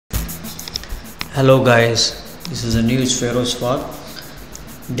Hello guys, this is a new Sphero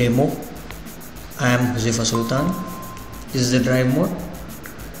SPRK Demo. I am Sultan. This is the drive mode.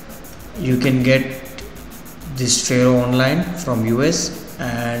 You can get this Sphero online from US,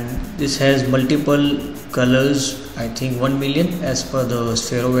 and this has multiple colors, I think 1 million as per the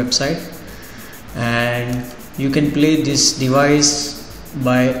Sphero website, and you can play this device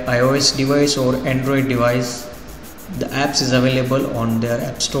by iOS device or Android device. The apps is available on their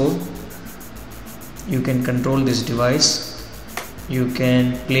app store. You can control this device, you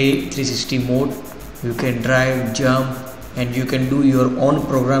can play 360 mode, you can drive, jump, and you can do your own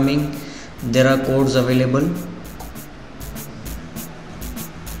programming. There are codes available.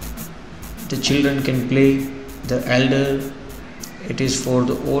 The children can play, the elder, it is for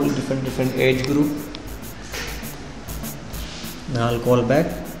the all different age group. Now I'll call back.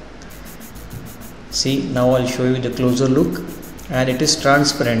 See, now I'll show you the closer look, and it is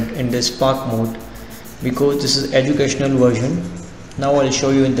transparent in the SPRK mode because this is educational version. Now I'll show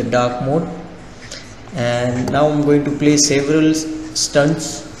you in the dark mode, and now I'm going to play several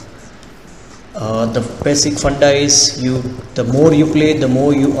stunts. The basic funda is the more you play, the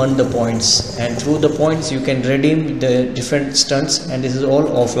more you earn the points, and through the points you can redeem the different stunts, and this is all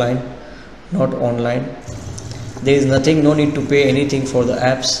offline, not online. There is no need to pay anything for the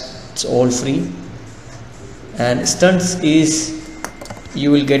apps, it's all free. And stunts is,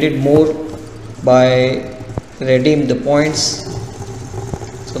 you will get it more by redeem the points.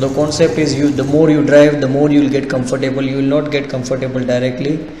 So the concept is, the more you drive, the more you will get comfortable. You will not get comfortable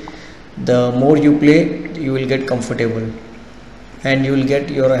directly. The more you play, you will get comfortable, and you will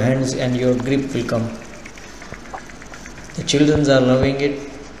get your hands and your grip will come. The children are loving it.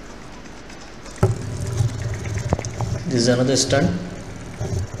 This is another stunt.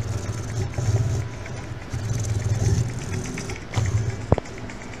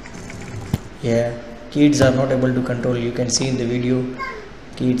 Yeah, kids are not able to control. You can see in the video,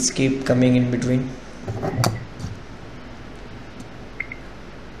 kids keep coming in between.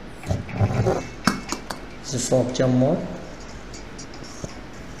 This is frog jump mode.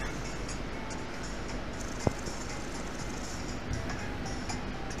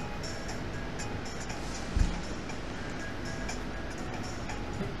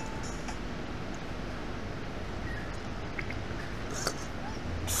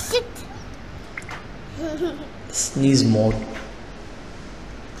 Sneeze mode.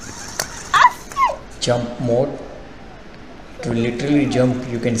 Jump mode. To literally jump,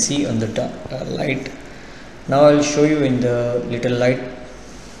 you can see on the light. Now I'll show you in the little light.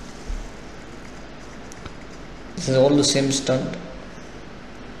 This is all the same stunt.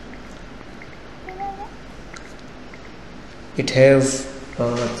 It have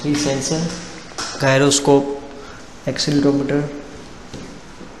 3 sensors: gyroscope, accelerometer,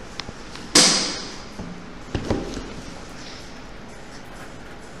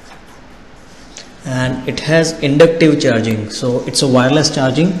 and it has inductive charging, so it's a wireless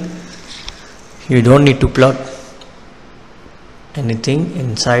charging. You don't need to plug anything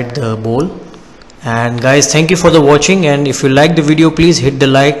inside the bowl. And guys, thank you for the watching, and if you like the video, please hit the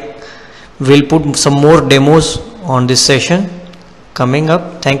like. We'll put some more demos on this session coming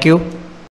up. Thank you.